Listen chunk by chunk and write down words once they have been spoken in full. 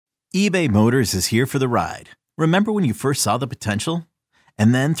eBay Motors is here for the ride. Remember when you first saw the potential?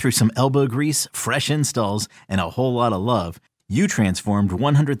 And then through some elbow grease, fresh installs, and a whole lot of love, you transformed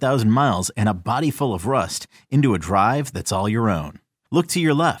 100,000 miles and a body full of rust into a drive that's all your own. Look to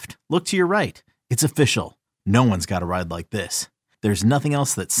your left. Look to your right. It's official. No one's got a ride like this. There's nothing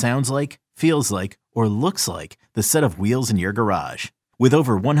else that sounds like, feels like, or looks like the set of wheels in your garage. With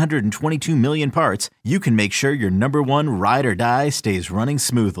over 122 million parts, you can make sure your number one ride or die stays running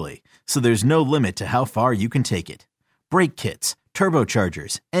smoothly. So there's no limit to how far you can take it. Brake kits,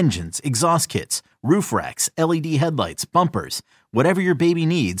 turbochargers, engines, exhaust kits, roof racks, LED headlights, bumpers, whatever your baby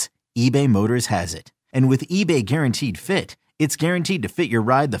needs, eBay Motors has it. And with eBay Guaranteed Fit, it's guaranteed to fit your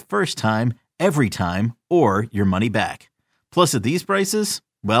ride the first time, every time, or your money back. Plus at these prices,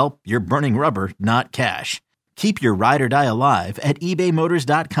 well, you're burning rubber, not cash. Keep your ride or die alive at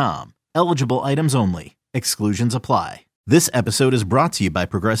ebaymotors.com. Eligible items only. Exclusions apply. This episode is brought to you by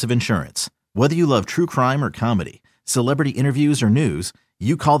Progressive Insurance. Whether you love true crime or comedy, celebrity interviews or news,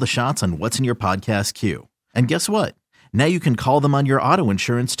 you call the shots on what's in your podcast queue. And guess what? Now you can call them on your auto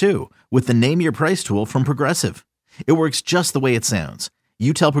insurance too with the Name Your Price tool from Progressive. It works just the way it sounds.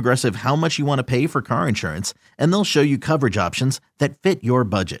 You tell Progressive how much you want to pay for car insurance, and they'll show you coverage options that fit your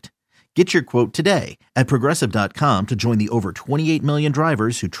budget. Get your quote today at Progressive.com to join the over 28 million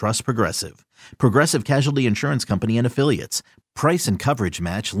drivers who trust Progressive. Progressive Casualty Insurance Company and Affiliates. Price and coverage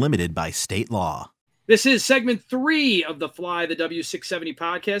match limited by state law. This is segment 3 of the Fly the W670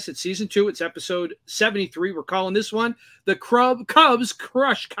 podcast. It's season 2. It's episode 73. We're calling this one the Cubs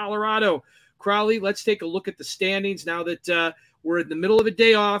Crush Colorado. Crowley, let's take a look at the standings now that we're in the middle of a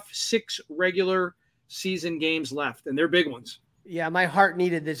day off. 6 regular season games left, and they're big ones. Yeah, my heart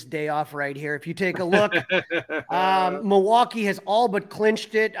needed this day off right here. If you take a look, Milwaukee has all but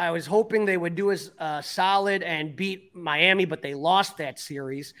clinched it. I was hoping they would do us solid and beat Miami, but they lost that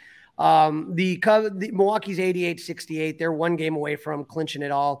series. The Milwaukee's 88-68. They're 1 game away from clinching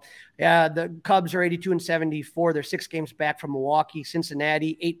it all. The Cubs are 82-74. They're 6 games back from Milwaukee.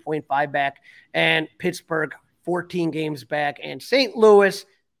 Cincinnati 8.5 back, and Pittsburgh 14 games back, and St. Louis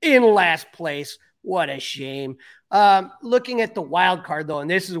in last place. What a shame. Looking at the wild card, though, and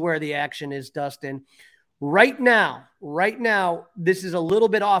this is where the action is, Dustin. Right now, this is a little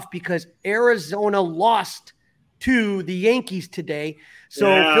bit off because Arizona lost to the Yankees today. So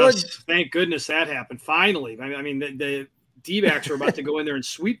yes, thank goodness that happened. Finally. I mean, the D-backs are about to go in there and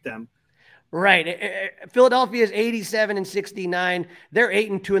sweep them. Right. Philadelphia is 87-69. They're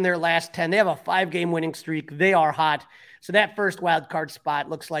 8-2 in their last 10. They have a 5-game winning streak. They are hot. So that first wild card spot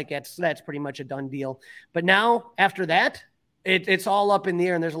looks like that's pretty much a done deal. But now, after that, it's all up in the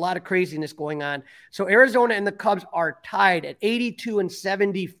air, and there's a lot of craziness going on. So Arizona and the Cubs are tied at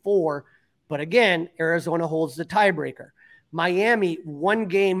 82-74. But again, Arizona holds the tiebreaker. Miami 1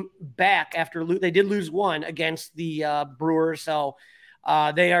 game back after they did lose 1 against the Brewers. So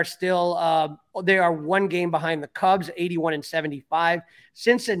they are still they are 1 game behind the Cubs, 81-75.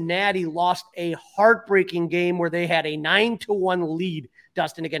 Cincinnati lost a heartbreaking game where they had a 9-1 lead,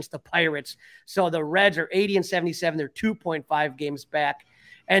 Dustin, against the Pirates. So the Reds are 80-77. They're 2.5 games back.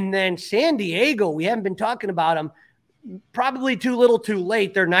 And then San Diego, we haven't been talking about them. Probably too little too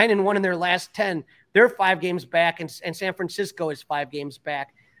late. They're 9-1 in their last 10. They're 5 games back, and San Francisco is 5 games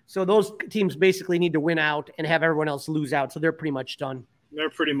back. So those teams basically need to win out and have everyone else lose out. So they're pretty much done. They're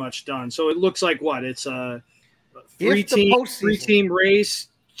pretty much done. So it looks like what? It's a 3-team race.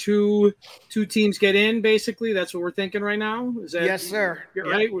 Two teams get in, basically. That's what we're thinking right now. Is that yes, sir?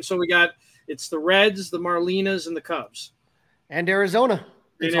 Right. Yep. So it's the Reds, the Marlinas, and the Cubs. And Arizona.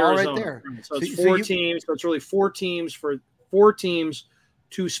 It's all right there. So it's 4 teams. So it's really 4 teams for 4 teams,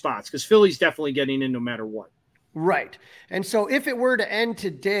 2 spots, because Philly's definitely getting in no matter what. Right. And so if it were to end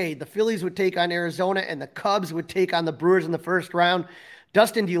today, the Phillies would take on Arizona and the Cubs would take on the Brewers in the first round.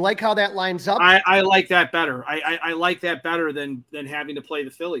 Dustin, do you like how that lines up? I like that better. I like that better than having to play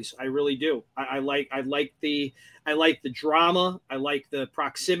the Phillies. I really do. I like the drama. I like the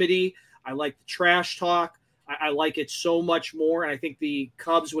proximity. I like the trash talk. I like it so much more. And I think the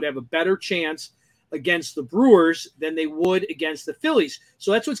Cubs would have a better chance against the Brewers than they would against the Phillies.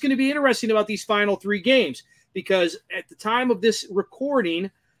 So that's what's going to be interesting about these final 3 games, because at the time of this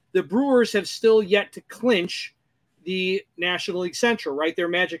recording, the Brewers have still yet to clinch the National League Central, right? Their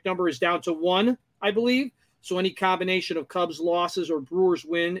magic number is down to 1, I believe. So any combination of Cubs losses or Brewers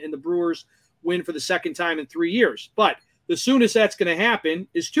win, and the Brewers win for the second time in 3 years. But the soonest that's going to happen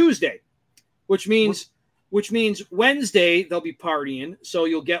is Tuesday, which means Wednesday they'll be partying. So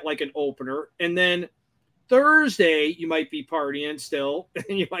you'll get like an opener. And then Thursday you might be partying still.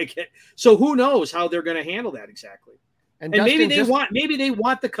 And you might get, so who knows how they're going to handle that exactly. And maybe they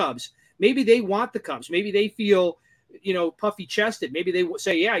want the Cubs. Maybe they want the Cubs. Maybe they feel, puffy chested. Maybe they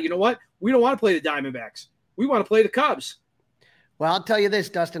say, yeah, you know what? We don't want to play the Diamondbacks. We want to play the Cubs. Well, I'll tell you this,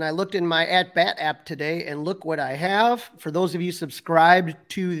 Dustin. I looked in my At Bat app today, and look what I have. For those of you subscribed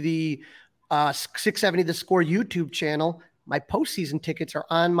to the 670 The Score YouTube channel, my postseason tickets are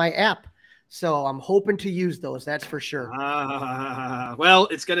on my app. So I'm hoping to use those. That's for sure. Well,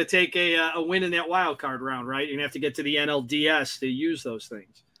 it's going to take a win in that wild card round, right? You're going to have to get to the NLDS to use those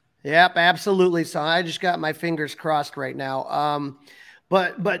things. Yep, absolutely. So I just got my fingers crossed right now.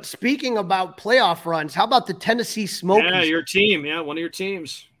 But speaking about playoff runs, how about the Tennessee Smokies? Yeah, your team. Yeah, one of your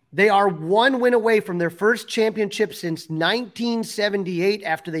teams. They are one win away from their first championship since 1978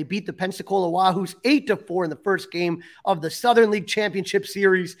 after they beat the Pensacola Wahoos 8-4 in the first game of the Southern League Championship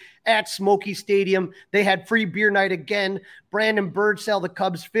Series at Smoky Stadium. They had free beer night again. Brandon Birdsell, the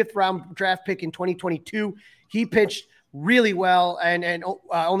Cubs' 5th-round draft pick in 2022. He pitched really well and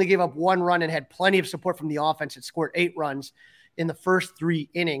only gave up 1 run and had plenty of support from the offense. It scored 8 runs in the first 3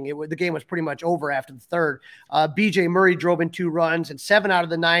 innings. The game was pretty much over after the third. BJ Murray drove in 2 runs, and 7 out of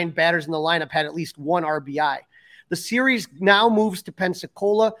the 9 batters in the lineup had at least 1 RBI. The series now moves to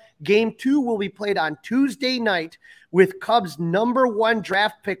Pensacola. Game 2 will be played on Tuesday night with Cubs' number 1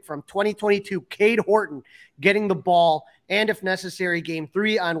 draft pick from 2022, Cade Horton, getting the ball, and if necessary, Game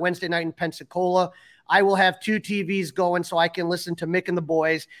 3 on Wednesday night in Pensacola. I will have 2 TVs going so I can listen to Mick and the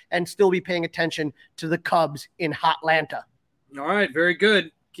boys and still be paying attention to the Cubs in Hotlanta. All right, very good.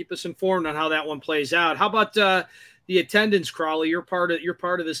 Keep us informed on how that one plays out. How about the attendance, Crawley? You're part of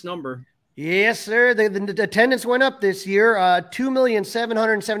this number. Yes, sir. The attendance went up this year.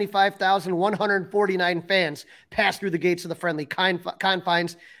 2,775,149 fans passed through the gates of the friendly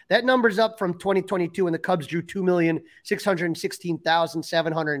confines. That number's up from 2022 when the Cubs drew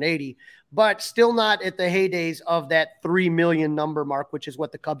 2,616,780, but still not at the heydays of that 3 million number mark, which is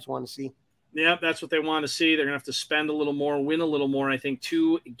what the Cubs want to see. Yeah, that's what they want to see. They're going to have to spend a little more, win a little more, I think,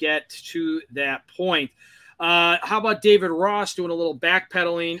 to get to that point. How about David Ross doing a little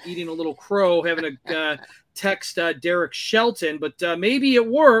backpedaling, eating a little crow, having a text Derek Shelton? But maybe it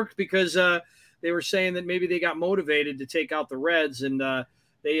worked because they were saying that maybe they got motivated to take out the Reds, and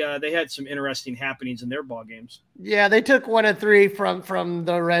they had some interesting happenings in their ball games. Yeah, they took 1 of 3 from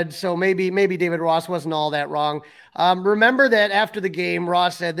the Reds, so maybe David Ross wasn't all that wrong. Remember that after the game,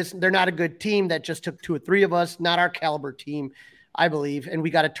 Ross said, they're not a good team. That just took 2 or 3 of us, not our caliber team, I believe, and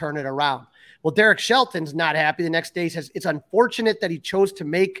we got to turn it around. Well, Derek Shelton's not happy. The next day says it's unfortunate that he chose to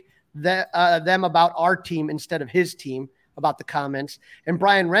make them about our team instead of his team, about the comments. And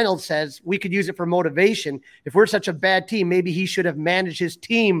Brian Reynolds says we could use it for motivation. If we're such a bad team, maybe he should have managed his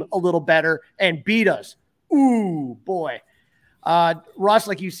team a little better and beat us. Ooh, boy. Ross,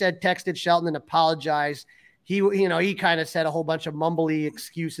 like you said, texted Shelton and apologized. He kind of said a whole bunch of mumbly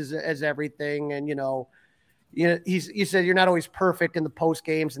excuses as everything. And, he said you're not always perfect in the post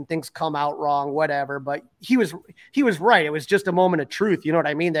games and things come out wrong, whatever. But he was right. It was just a moment of truth. You know what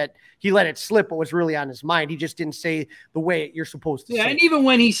I mean? That he let it slip what was really on his mind. He just didn't say the way you're supposed to say. Yeah, and even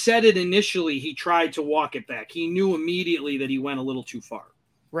when he said it initially, he tried to walk it back. He knew immediately that he went a little too far.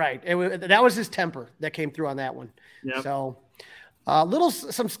 Right. That was his temper that came through on that one. Yep. So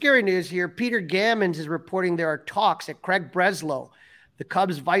some scary news here. Peter Gammons is reporting there are talks that Craig Breslow, the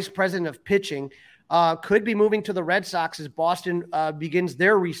Cubs vice president of pitching, could be moving to the Red Sox as Boston begins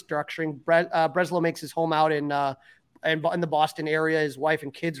their restructuring. Breslow makes his home out in the Boston area. His wife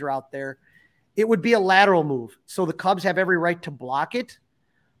and kids are out there. It would be a lateral move, so the Cubs have every right to block it.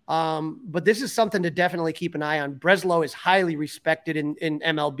 But this is something to definitely keep an eye on. Breslow is highly respected in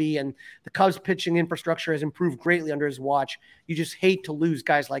MLB, and the Cubs pitching infrastructure has improved greatly under his watch. You just hate to lose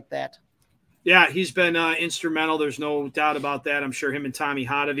guys like that. Yeah, he's been instrumental. There's no doubt about that. I'm sure him and Tommy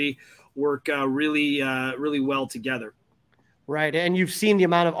Hotovy work really well together. Right. And you've seen the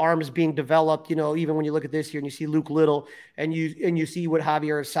amount of arms being developed, even when you look at this year and you see Luke Little and you see what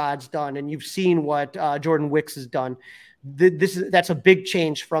Javier Assad's done, and you've seen what Jordan Wicks has done. That's a big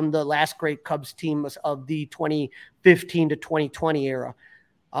change from the last great Cubs team of the 2015 to 2020 era.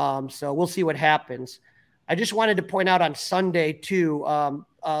 So we'll see what happens. I just wanted to point out on Sunday too,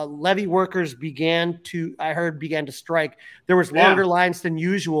 levee workers began to strike. There was longer lines than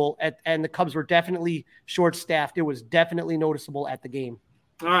usual, and the Cubs were definitely short-staffed. It was definitely noticeable at the game.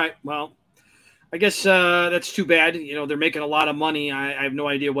 All right, well, I guess that's too bad. They're making a lot of money. I have no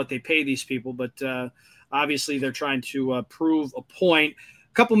idea what they pay these people, but obviously they're trying to prove a point.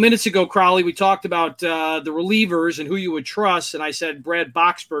 A couple minutes ago, Crawley, we talked about the relievers and who you would trust, and I said Brad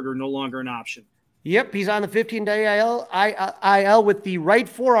Boxberger no longer an option. Yep, he's on the 15-day IL with the right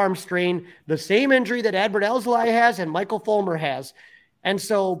forearm strain, the same injury that Adbert Alzolay has and Michael Fulmer has. And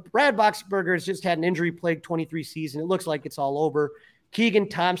so Brad Boxberger has just had an injury-plagued 23 season. It looks like it's all over. Keegan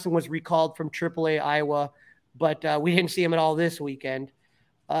Thompson was recalled from AAA Iowa, but we didn't see him at all this weekend.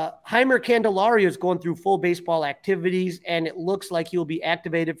 Heimer Candelario is going through full baseball activities, and it looks like he'll be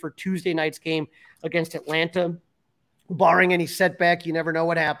activated for Tuesday night's game against Atlanta. Barring any setback, you never know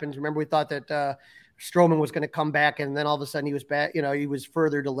what happens. Remember, we thought that Stroman was going to come back, and then all of a sudden he was back. He was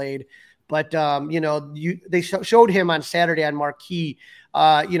further delayed. But they showed him on Saturday on Marquee,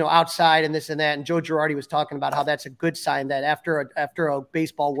 outside and this and that. And Joe Girardi was talking about how that's a good sign that after a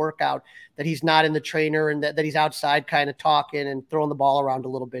baseball workout that he's not in the trainer and that he's outside kind of talking and throwing the ball around a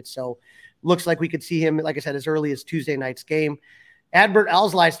little bit. So looks like we could see him, like I said, as early as Tuesday night's game. Adbert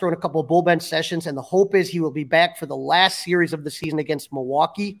Alzolay thrown a couple of bullpen sessions, and the hope is he will be back for the last series of the season against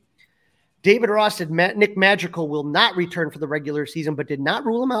Milwaukee. David Ross said Nick Madrigal will not return for the regular season, but did not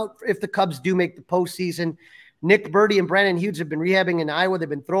rule him out if the Cubs do make the postseason. Nick Birdie and Brandon Hughes have been rehabbing in Iowa. They've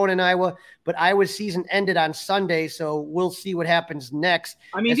been throwing in Iowa, but Iowa's season ended on Sunday, so we'll see what happens next.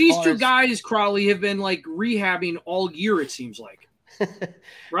 I mean, these two guys, Crowley, have been like rehabbing all year, it seems like.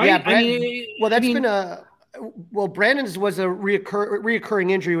 Right? Yeah, Brandon's was a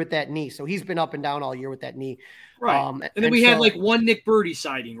reoccurring injury with that knee, so he's been up and down all year with that knee. Right, and then we had like one Nick Birdie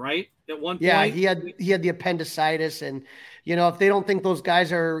sighting, right? At one point, yeah, he had the appendicitis, and if they don't think those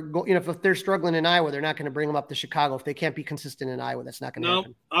guys are, if they're struggling in Iowa, they're not going to bring them up to Chicago. If they can't be consistent in Iowa, that's not going to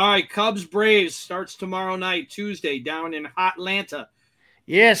happen. All right, Cubs Braves starts tomorrow night, Tuesday, down in Atlanta.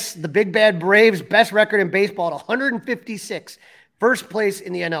 Yes, the big bad Braves, best record in baseball at 156. First place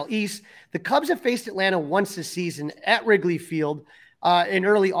in the NL East. The Cubs have faced Atlanta once this season at Wrigley Field in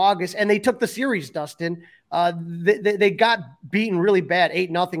early August, and they took the series, Dustin. They got beaten really bad,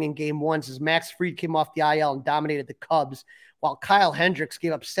 8-0 in game one as Max Fried came off the IL and dominated the Cubs, while Kyle Hendricks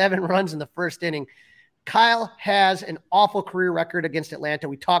gave up 7 runs in the first inning. Kyle has an awful career record against Atlanta.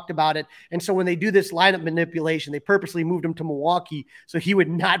 We talked about it. And so when they do this lineup manipulation, they purposely moved him to Milwaukee so he would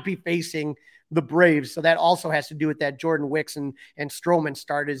not be facing the Braves. So that also has to do with that Jordan Wicks and Stroman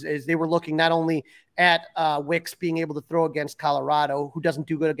start as they were looking not only at Wicks being able to throw against Colorado, who doesn't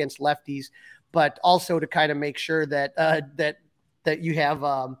do good against lefties, but also to kind of make sure that that you have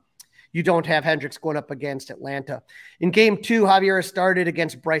you don't have Hendricks going up against Atlanta. In game 2, Javier started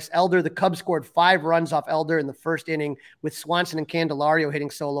against Bryce Elder. The Cubs scored 5 runs off Elder in the first inning, with Swanson and Candelario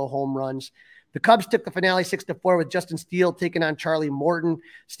hitting solo home runs. The Cubs took the finale 6-4 with Justin Steele taking on Charlie Morton.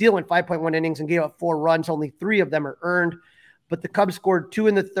 Steele went 5.1 innings and gave up 4 runs. Only 3 of them are earned. But the Cubs scored 2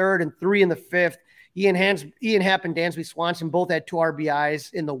 in the third and 3 in the fifth. Ian Happ and Dansby Swanson both had 2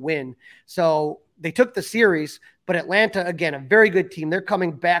 RBIs in the win. So they took the series, but Atlanta, again, a very good team. They're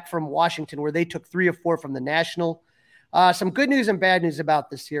coming back from Washington where they took 3 of 4 from the National. Some good news and bad news about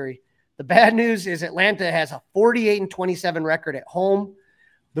this series. The bad news is Atlanta has a 48-27 record at home.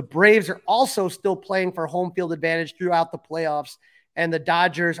 The Braves are also still playing for home field advantage throughout the playoffs, and the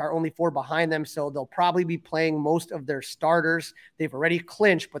Dodgers are only 4 behind them, so they'll probably be playing most of their starters. They've already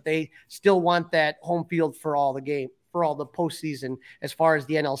clinched, but they still want that home field for all the postseason as far as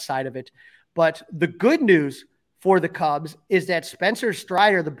the NL side of it. But the good news for the Cubs is that Spencer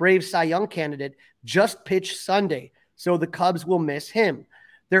Strider, the Braves Cy Young candidate, just pitched Sunday, so the Cubs will miss him.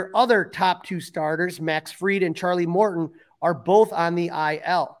 Their other top 2 starters, Max Fried and Charlie Morton, are both on the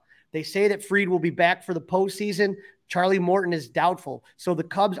IL. They say that Fried will be back for the postseason. Charlie Morton is doubtful. So the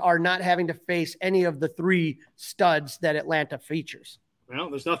Cubs are not having to face any of the 3 studs that Atlanta features. Well,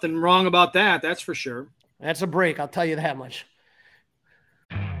 there's nothing wrong about that. That's for sure. That's a break. I'll tell you that much.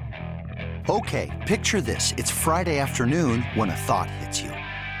 Okay, picture this. It's Friday afternoon when a thought hits you.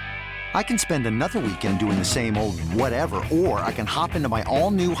 I can spend another weekend doing the same old whatever, or I can hop into my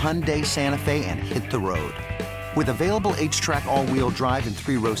all-new Hyundai Santa Fe and hit the road. With available H-Track all-wheel drive and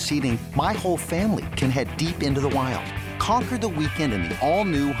 3-row seating, my whole family can head deep into the wild. Conquer the weekend in the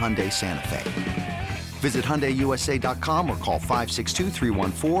all-new Hyundai Santa Fe. Visit HyundaiUSA.com or call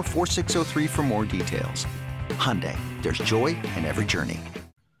 562-314-4603 for more details. Hyundai, there's joy in every journey.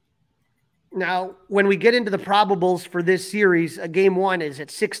 Now, when we get into the probables for this series, game 1 is at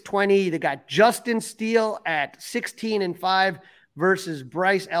 6:20. They got Justin Steele at 16-5. versus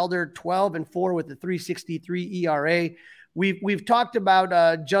Bryce Elder, 12-4 with the 3.63 ERA. We've talked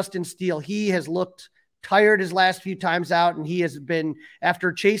about Justin Steele. He has looked tired his last few times out, and he has been,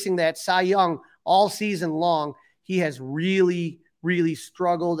 after chasing that Cy Young all season long, he has really, really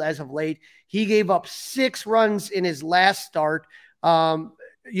struggled as of late. He gave up 6 runs in his last start, against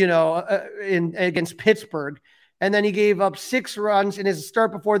Pittsburgh. and then he gave up 6 runs in his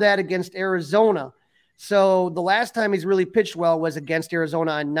start before that against Arizona. So the last time he's really pitched well was against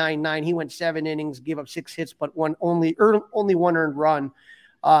Arizona on 9-9. He went 7 innings, gave up 6 hits, but only 1 earned run.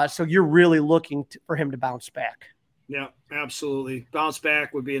 So you're really looking for him to bounce back. Yeah, absolutely. Bounce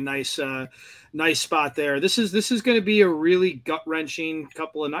back would be a nice spot there. This is going to be a really gut-wrenching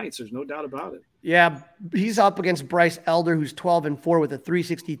couple of nights. There's no doubt about it. Yeah, he's up against Bryce Elder, who's 12-4 with a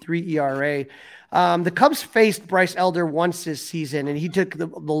 3.63 ERA. The Cubs faced Bryce Elder once this season, and he took the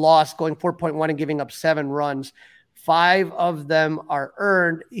loss, going 4.1 and giving up 7 runs. 5 of them are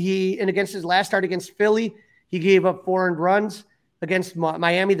earned. And against his last start against Philly, he gave up 4 earned runs. Against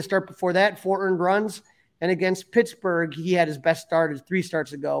Miami, the start before that, 4 earned runs. And against Pittsburgh, he had his best start 3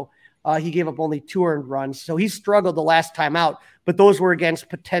 starts ago. He gave up only 2 earned runs. So he struggled the last time out, but those were against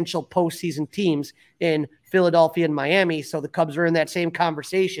potential postseason teams in Philadelphia and Miami. So the Cubs are in that same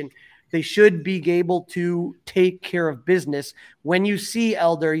conversation. They should be able to take care of business. When you see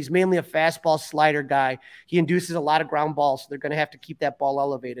Elder, he's mainly a fastball slider guy. He induces a lot of ground balls, so they're going to have to keep that ball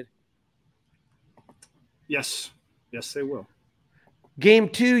elevated. Yes, they will. Game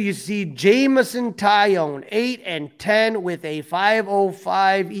 2, you see Jameson Taillon, 8-10 with a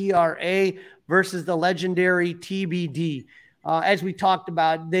 5.05 ERA versus the legendary TBD. As we talked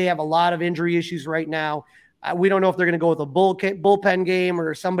about, they have a lot of injury issues right now. We don't know if they're going to go with a bullpen game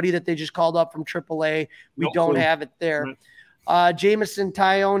or somebody that they just called up from AAA. We don't have it there. Right. Jameson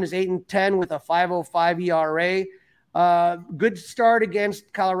Taillon is 8-10 with a 5.05 ERA. Good start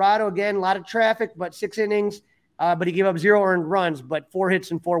against Colorado. Again, a lot of traffic, but 6 innings. But he gave up 0 earned runs, but 4 hits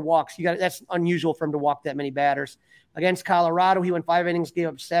and 4 walks. That's unusual for him to walk that many batters. Against Colorado, he went 5 innings, gave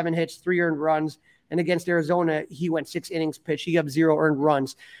up 7 hits, 3 earned runs. And against Arizona, he went 6 innings pitched. He gave up 0 earned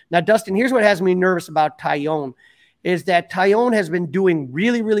runs. Now, Dustin, here's what has me nervous about Taillon, is that Taillon has been doing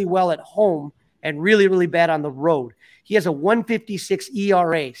really, really well at home and really, really bad on the road. He has a 1.56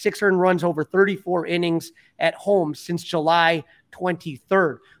 ERA, 6 earned runs over 34 innings at home since July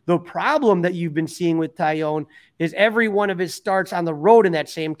 23rd. The problem that you've been seeing with Taillon is every one of his starts on the road in that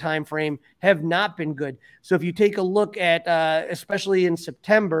same time frame have not been good. So if you take a look at, especially in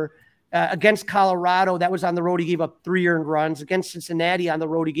September, against Colorado, that was on the road, he gave up 3 earned runs. Against Cincinnati on the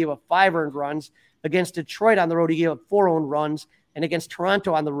road, he gave up 5 earned runs. Against Detroit on the road, he gave up 4 earned runs. And against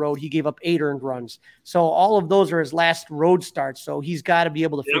Toronto on the road, he gave up 8 earned runs. So all of those are his last road starts. So he's got to be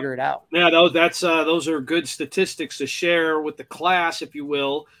able to figure it out. Yeah, those are good statistics to share with the class, if you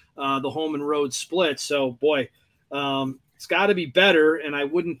will, the home and road split. So, boy, it's got to be better. And I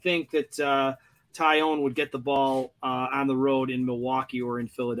wouldn't think that Taillon would get the ball on the road in Milwaukee or in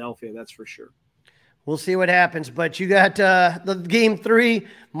Philadelphia. That's for sure. We'll see what happens. But you got the game 3,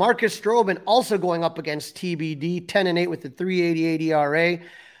 Marcus Stroman also going up against TBD, 10-8 with the 3.88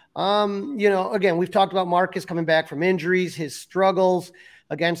 ERA. Again, we've talked about Marcus coming back from injuries, his struggles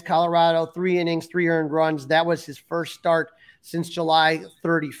against Colorado, 3 innings, 3 earned runs. That was his first start since July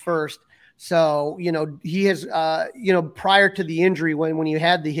 31st. So, he has, prior to the injury, when he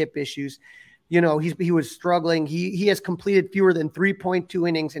had the hip issues, he was struggling. He has completed fewer than 3.2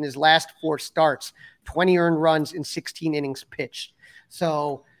 innings in his last 4 starts, 20 earned runs in 16 innings pitched.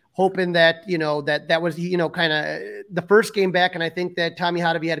 So hoping that, that was, kind of the first game back. And I think that Tommy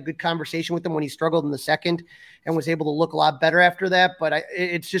Hotovy had a good conversation with him when he struggled in the second and was able to look a lot better after that. But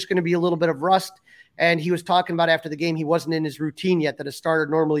it's just going to be a little bit of rust. And he was talking about after the game, he wasn't in his routine yet that a starter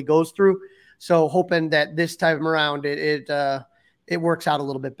normally goes through. So hoping that this time around it works out a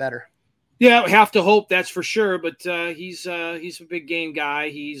little bit better. Yeah, we have to hope, that's for sure. But he's a big game guy.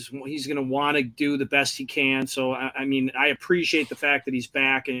 He's going to want to do the best he can. So I appreciate the fact that he's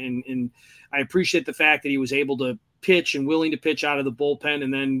back, and I appreciate the fact that he was able to pitch and willing to pitch out of the bullpen,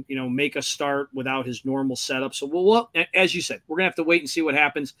 and then make a start without his normal setup. So well, as you said, we're gonna have to wait and see what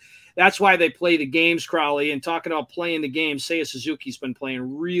happens. That's why they play the games, Crowley. And talking about playing the games, Seiya Suzuki's been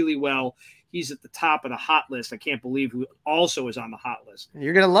playing really well. He's at the top of the hot list. I can't believe who also is on the hot list.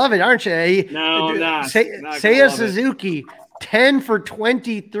 You're going to love it, aren't you? No, I'm not. Seiya Suzuki, 10 for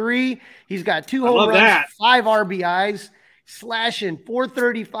 23. He's got 2 home runs, 5 RBIs, slashing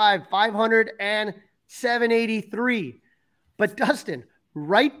 435, 500, and 783. But Dustin,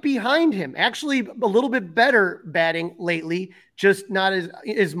 right behind him, actually a little bit better batting lately, just not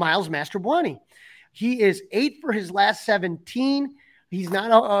as Miles Mastrobuoni. He is 8 for his last 17. He's not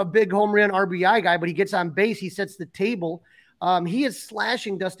a big home run RBI guy, but he gets on base. He sets the table. He is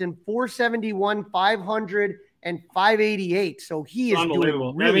slashing, Dustin, 471, 500, and 588. So he is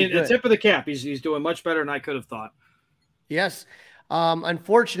unbelievable. Doing really good. The tip of the cap. He's doing much better than I could have thought. Yes.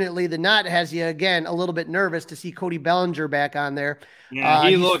 Unfortunately, the knot has you again a little bit nervous to see Cody Bellinger back on there. Yeah,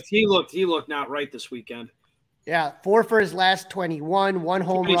 he looked not right this weekend. Yeah, 4 for his last 21, 1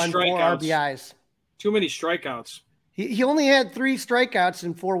 home run, 4 RBIs. Too many strikeouts. He only had 3 strikeouts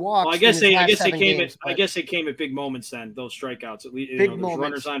and 4 walks. Well, I guess they came at big moments then. Those strikeouts, at least, those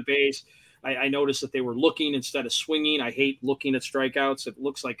runners on base. I noticed that they were looking instead of swinging. I hate looking at strikeouts. It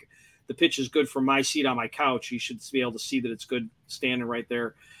looks like the pitch is good from my seat on my couch. You should be able to see that it's good standing right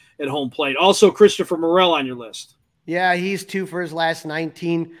there at home plate. Also, Christopher Morel on your list. Yeah, he's 2 for his last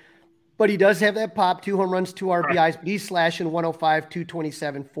 19. But he does have that pop, 2 home runs, 2 RBIs. But he's slashing 105,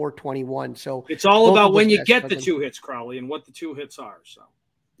 227, 421. So it's all about when you get the 2 hits, Crowley, and what the 2 hits are. So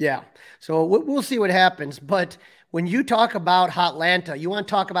yeah, so we'll see what happens. But when you talk about Hotlanta, you want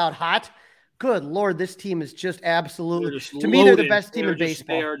to talk about hot? Good Lord, this team is just absolutely – to me, they're the best team in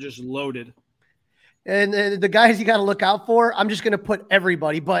baseball. They are just loaded. And the guys you got to look out for, I'm just going to put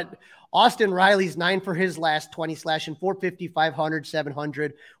everybody, but – Austin Riley's 9 for his last 20, slashing 450, 500,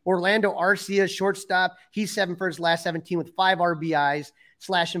 700. Orlando Arcia, shortstop, he's 7 for his last 17 with 5 RBIs,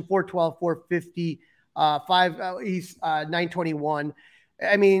 slashing 412, 450, he's 921.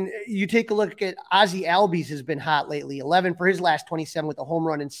 I mean, you take a look at Ozzie Albies has been hot lately, 11 for his last 27 with a home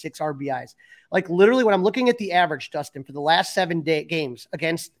run and 6 RBIs. Like literally when I'm looking at the average, Dustin, for the last 7 games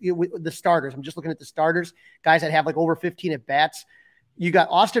against the starters, I'm just looking at the starters, guys that have like over 15 at bats. You got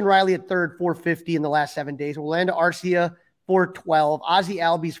Austin Riley at third, 450 in the last 7 days. Orlando Arcia, 412. Ozzie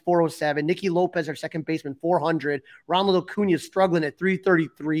Albies, 407. Nicky Lopez, our second baseman, 400. Ronald Acuna struggling at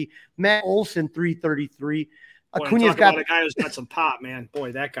 333. Matt Olson, 333. Acuna's got a guy who's got some pop, man.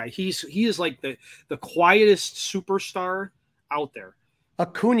 Boy, that guy. He is like the quietest superstar out there.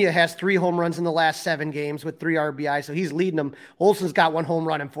 Acuna has 3 home runs in the last 7 games with 3 RBIs, so he's leading them. Olson's got 1 home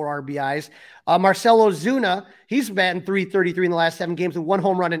run and 4 RBIs. Marcell Ozuna, he's batting 333 in the last 7 games with 1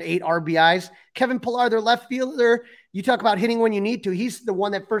 home run and 8 RBIs. Kevin Pillar, their left fielder, you talk about hitting when you need to. He's the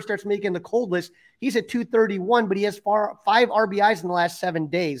one that first starts making the cold list. He's at 231, but he has 5 RBIs in the last 7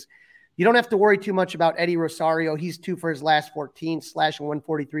 days. You don't have to worry too much about Eddie Rosario. He's 2 for his last 14, slashing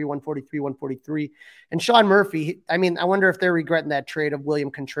 143, 143, 143. And Sean Murphy, I mean, I wonder if they're regretting that trade of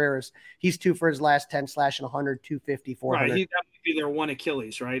William Contreras. He's 2 for his last 10, slashing 100, 250, 400. Right, that would be their one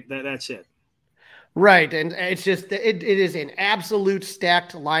Achilles, right? That's it. Right, and it's just it is an absolute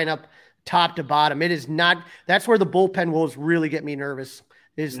stacked lineup, top to bottom. It is not. That's where the bullpen woes really get me nervous.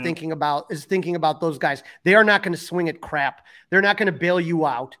 Thinking about those guys. They are not going to swing at crap. They're not going to bail you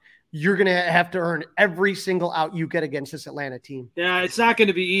out. You're going to have to earn every single out you get against this Atlanta team. Yeah, it's not going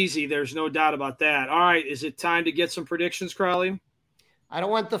to be easy. There's no doubt about that. All right, is it time to get some predictions, Crowley? I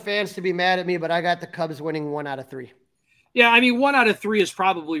don't want the fans to be mad at me, but I got the Cubs winning 1 out of 3. Yeah, I mean, 1 out of 3 is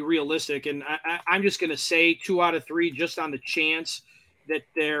probably realistic, and I'm just going to say 2 out of 3 just on the chance that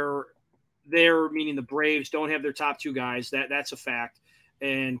they're meaning the Braves don't have their top 2 guys. That's a fact.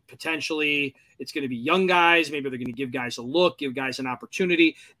 And potentially it's going to be young guys. Maybe they're going to give guys a look, give guys an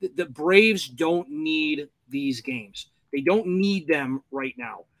opportunity. The Braves don't need these games. They don't need them right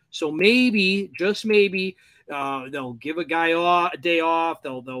now. So maybe, just maybe, they'll give a guy a day off.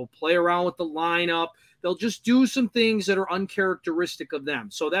 They'll play around with the lineup. They'll just do some things that are uncharacteristic of them.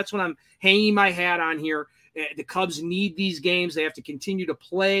 So that's what I'm hanging my hat on here. The Cubs need these games. They have to continue to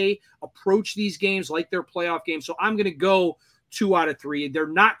approach these games like their playoff games. So I'm going to go 2 out of 3. They're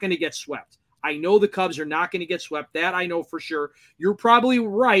not going to get swept. I know the Cubs are not going to get swept. That I know for sure. You're probably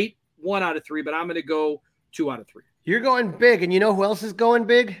right, 1 out of 3, but I'm going to go 2 out of 3. You're going big, and you know who else is going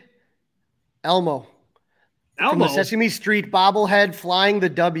big? Elmo. From the Sesame Street bobblehead flying the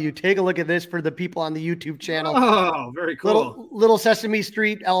W. Take a look at this for the people on the YouTube channel. Oh, very cool. Little Sesame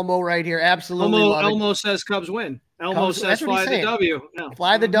Street Elmo right here. Absolutely love it. Elmo says Cubs win. Elmo says fly the W. Yeah.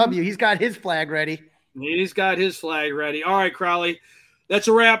 Fly the W. He's got his flag ready. He's got his flag ready. All right, Crowley. That's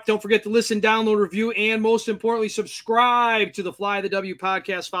a wrap. Don't forget to listen, download, review, and most importantly, subscribe to the Fly the W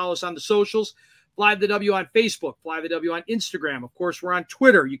podcast. Follow us on the socials. Fly the W on Facebook, Fly the W on Instagram. Of course, we're on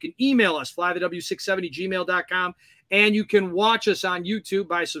Twitter. You can email us, flythew670gmail.com, and you can watch us on YouTube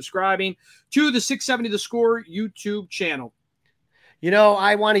by subscribing to the 670 The Score YouTube channel. You know,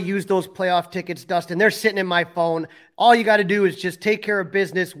 I want to use those playoff tickets, Dustin. They're sitting in my phone. All you got to do is just take care of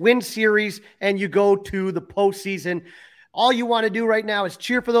business, win series, and you go to the postseason. All you want to do right now is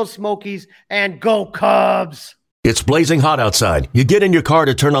cheer for those Smokies and go Cubs. It's blazing hot outside. You get in your car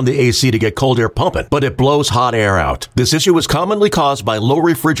to turn on the AC to get cold air pumping, but it blows hot air out. This issue is commonly caused by low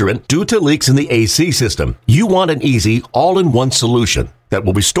refrigerant due to leaks in the AC system. You want an easy, all-in-one solution that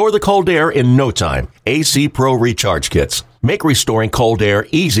will restore the cold air in no time. AC Pro Recharge Kits. Make restoring cold air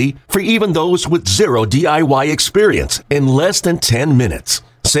easy for even those with zero DIY experience in less than 10 minutes.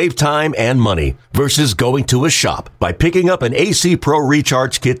 Save time and money versus going to a shop by picking up an AC Pro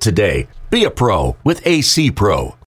recharge kit today. Be a pro with AC Pro.